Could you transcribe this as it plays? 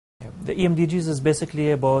The EMDGs is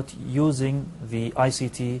basically about using the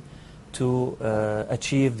ICT to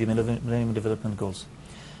achieve the Millennium Development Goals.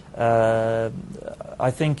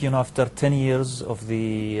 I think, after 10 years of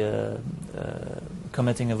the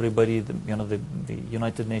committing everybody, the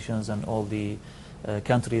United Nations and all the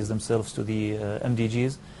countries themselves to the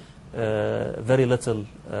MDGs, very little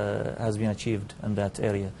has been achieved in that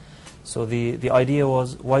area. So the idea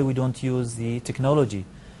was, why we don't use the technology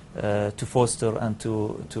to foster and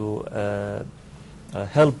to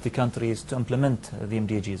help the countries to implement the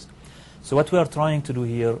MDGs. So what we are trying to do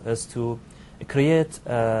here is to create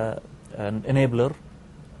an enabler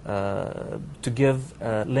to give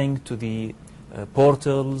a link to the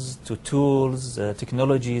portals, to tools,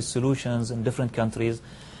 technologies, solutions in different countries,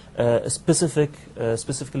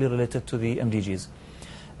 specifically related to the MDGs.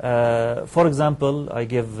 For example, I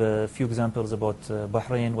give a few examples about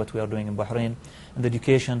Bahrain, what we are doing in Bahrain. In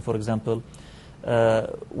education, for example,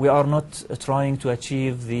 we are not trying to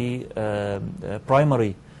achieve the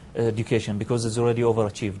primary education, because it's already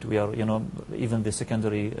overachieved. We are, even the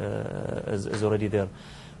secondary is already there.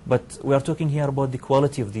 But we are talking here about the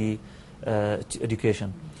quality of the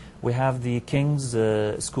education. We have the King's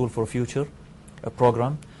School for Future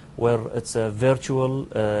program, where it's a virtual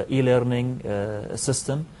e-learning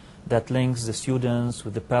system that links the students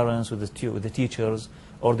with the parents, with the teachers,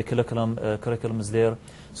 or the curriculum is there.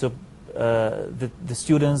 So the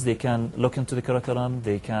students, they can look into the curriculum,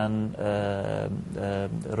 they can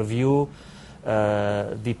review,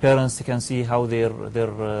 the parents, they can see how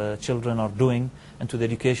their children are doing into the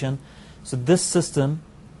education. So this system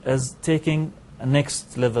is taking a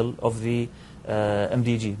next level of the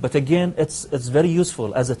MDG. But again, it's very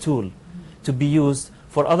useful as a tool to be used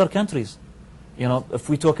for other countries. If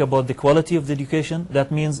we talk about the quality of the education,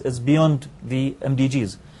 that means it's beyond the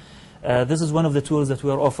MDGs. This is one of the tools that we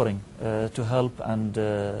are offering to help and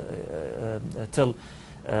tell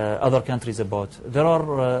other countries about. There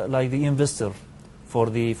are like the investor for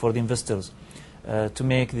the investors to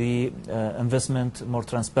make the investment more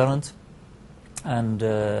transparent and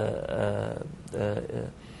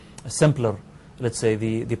simpler, let's say,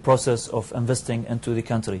 the process of investing into the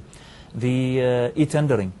country. The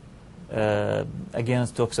e-tendering, again,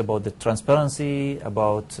 talks about the transparency,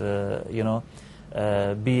 about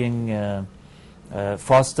being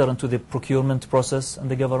faster into the procurement process in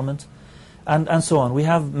the government, and so on. We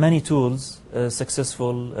have many tools,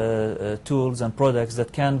 successful tools and products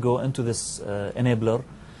that can go into this enabler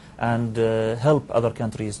and help other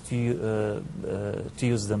countries to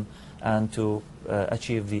use them and to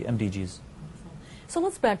achieve the MDGs. So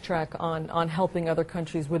let's backtrack on helping other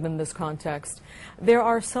countries within this context. There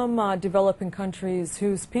are some developing countries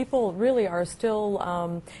whose people really are still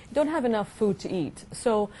don't have enough food to eat.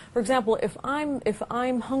 So, for example, if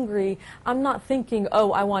I'm hungry, I'm not thinking,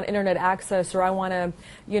 oh, I want internet access, or I want to,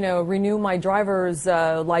 renew my driver's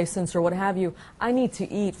license, or what have you. I need to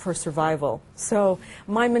eat for survival. So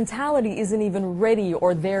my mentality isn't even ready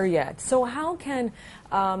or there yet. So how can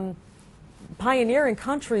pioneering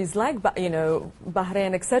countries like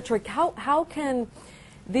Bahrain, etc., how can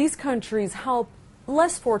these countries help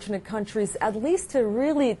less fortunate countries at least to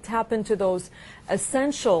really tap into those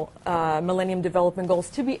essential Millennium Development Goals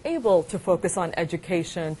to be able to focus on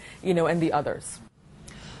education, and the others?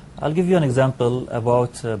 I'll give you an example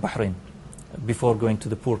about Bahrain before going to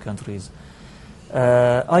the poor countries.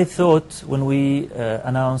 I thought when we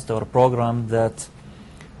announced our program that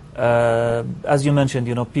as you mentioned,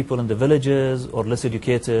 people in the villages or less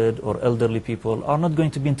educated or elderly people are not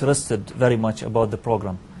going to be interested very much about the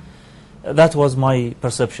program. That was my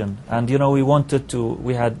perception. And,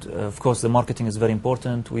 we had, of course, the marketing is very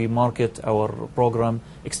important. We market our program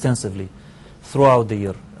extensively throughout the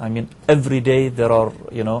year. I mean, every day there are,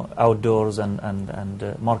 outdoors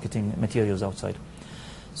and marketing materials outside.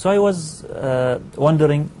 So I was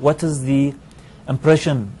wondering, what is the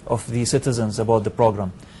impression of the citizens about the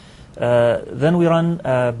program? Then we run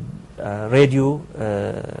a radio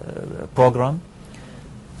program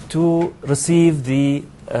to receive the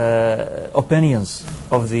opinions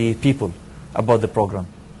of the people about the program.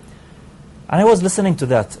 And I was listening to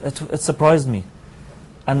that. It surprised me.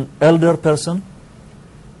 An elder person,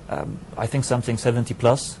 I think something 70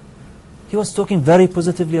 plus, he was talking very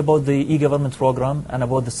positively about the eGovernment program and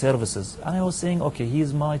about the services. And I was saying, okay, he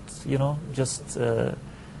might,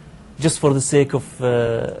 just for the sake of,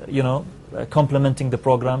 complementing the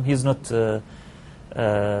program. He's not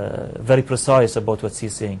very precise about what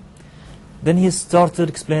he's saying. Then he started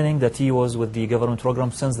explaining that he was with the government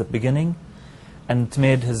program since the beginning, and it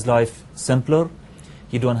made his life simpler.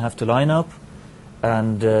 He don't have to line up,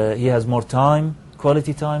 and he has more time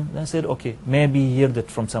quality time? Then I said, okay, maybe he heard it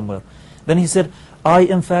from somewhere. Then he said, I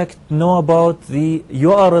in fact know about the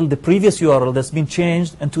URL, the previous URL that's been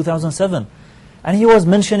changed in 2007. And he was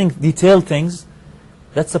mentioning detailed things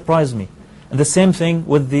that surprised me. And the same thing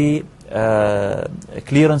with the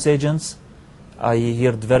clearance agents. I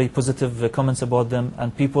heard very positive comments about them,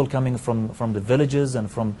 and people coming from the villages and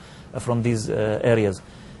from these areas.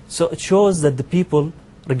 So it shows that the people,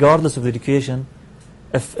 regardless of the education,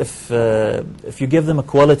 if you give them a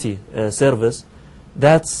quality service,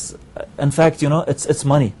 that's in fact, you know, it's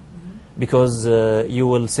money, because you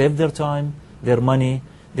will save their time, their money.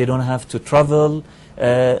 They don't have to travel.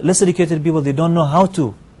 Less educated people, they don't know how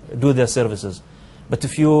to do their services. But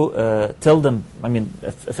if you tell them, I mean,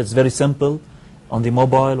 if it's very simple on the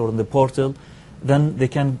mobile or on the portal, then they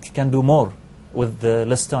can do more with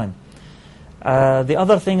less time. The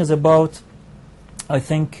other thing is about, I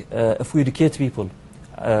think, if we educate people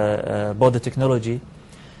about the technology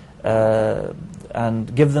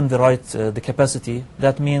and give them the right, the capacity,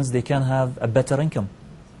 that means they can have a better income.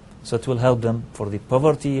 So it will help them for the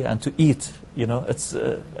poverty and to eat. You know, it's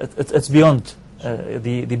beyond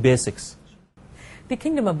the basics. The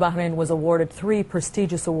Kingdom of Bahrain was awarded 3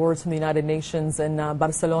 prestigious awards from the United Nations in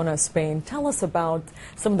Barcelona, Spain. Tell us about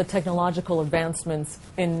some of the technological advancements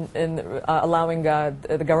in allowing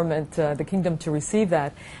the government, the Kingdom, to receive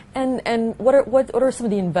that. And what are some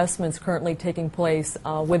of the investments currently taking place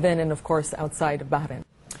within and, of course, outside of Bahrain?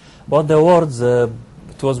 About the awards, it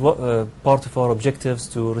was part of our objectives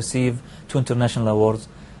to receive 2 international awards.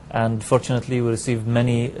 And fortunately, we received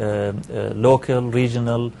many local,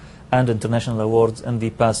 regional, and international awards in the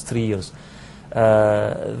past 3 years.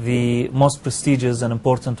 The most prestigious and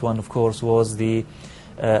important one, of course, was the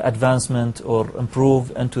advancement or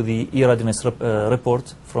improve into the e-readiness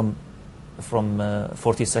report from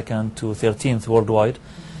 42nd to 13th worldwide.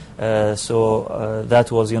 So that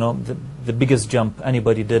was, you know, the biggest jump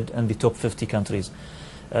anybody did in the top 50 countries.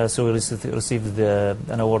 So we received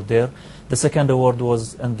an award there. The second award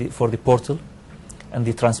was for the portal and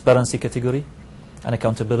the transparency category and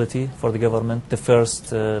accountability for the government, the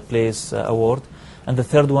first place award. And the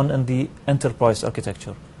third one in the enterprise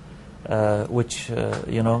architecture, which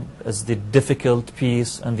you know, is the difficult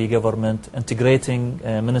piece in the government, integrating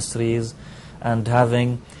ministries and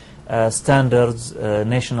having standards,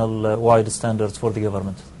 national-wide standards for the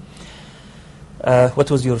government.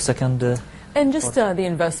 What was your second? And just the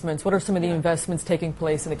investments. What are some of the investments taking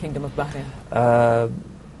place in the Kingdom of Bahrain?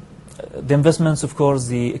 The investments, of course,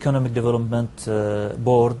 the Economic Development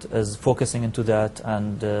Board is focusing into that,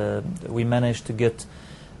 and we managed to get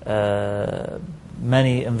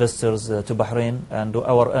many investors to Bahrain, and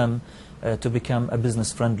our aim to become a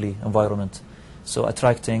business-friendly environment, so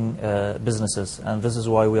attracting businesses. And this is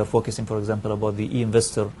why we are focusing, for example, about the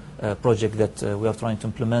e-investor project that we are trying to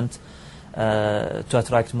implement to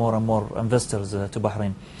attract more and more investors to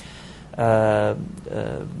Bahrain.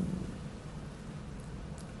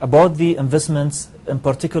 About the investments, in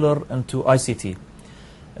particular into ICT,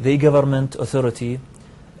 the eGovernment authority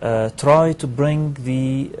tried to bring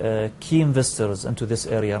the key investors into this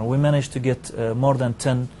area. And we managed to get more than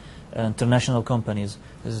 10 international companies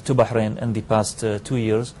to Bahrain in the past 2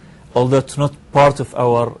 years, although it's not part of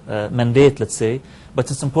our mandate, let's say, but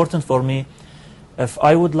it's important for me. If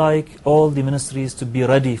I would like all the ministries to be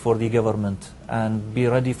ready for the government and be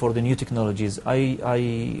ready for the new technologies, I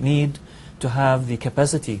need to have the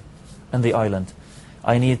capacity in the island.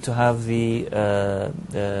 I need to have the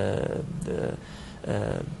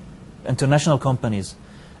international companies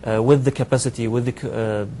with the capacity, with the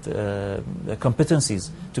competencies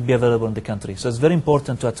to be available in the country. So it's very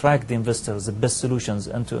important to attract the investors, the best solutions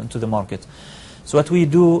into the market. So what we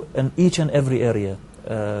do in each and every area,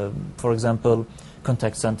 for example,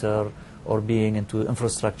 contact center or being into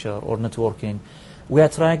infrastructure or networking, we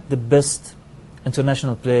attract the best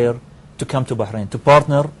international player to come to Bahrain, to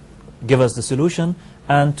partner, give us the solution,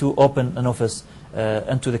 and to open an office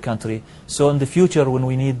into the country. So in the future, when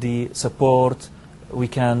we need the support, we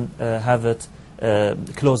can have it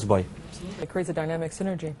close by. It creates a dynamic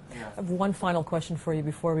synergy. Yeah. I have one final question for you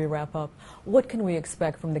before we wrap up. What can we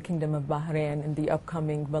expect from the Kingdom of Bahrain in the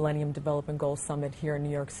upcoming Millennium Development Goals Summit here in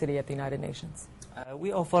New York City at the United Nations?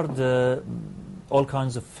 We offered all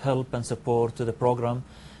kinds of help and support to the program.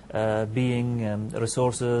 Being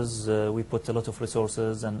resources, we put a lot of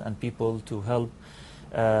resources and people to help,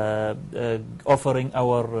 offering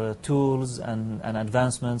our tools and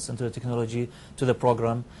advancements into the technology to the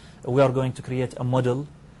program. We are going to create a model,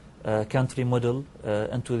 country model,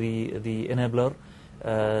 into the enabler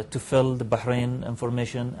to fill the Bahrain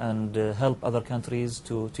information and help other countries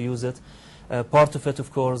to use it. Part of it,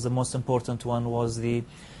 of course, the most important one was the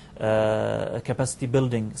capacity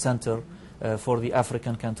building center for the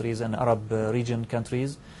African countries and Arab region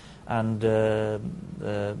countries. And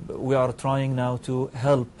we are trying now to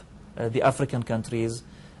help the African countries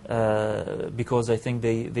because I think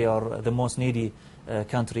they are the most needy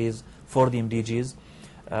countries for the MDGs.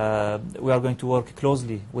 We are going to work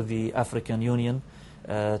closely with the African Union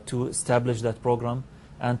to establish that program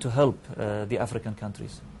and to help the African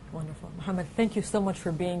countries. Wonderful. Mohammed, thank you so much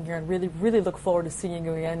for being here, and really look forward to seeing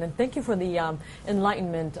you again. And thank you for the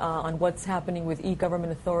enlightenment on what's happening with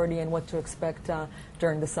eGovernment Authority and what to expect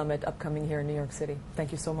during the summit upcoming here in New York City.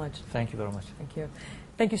 Thank you so much. Thank you very much. Thank you.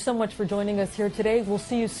 Thank you so much for joining us here today. We'll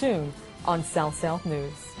see you soon on South South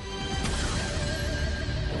News.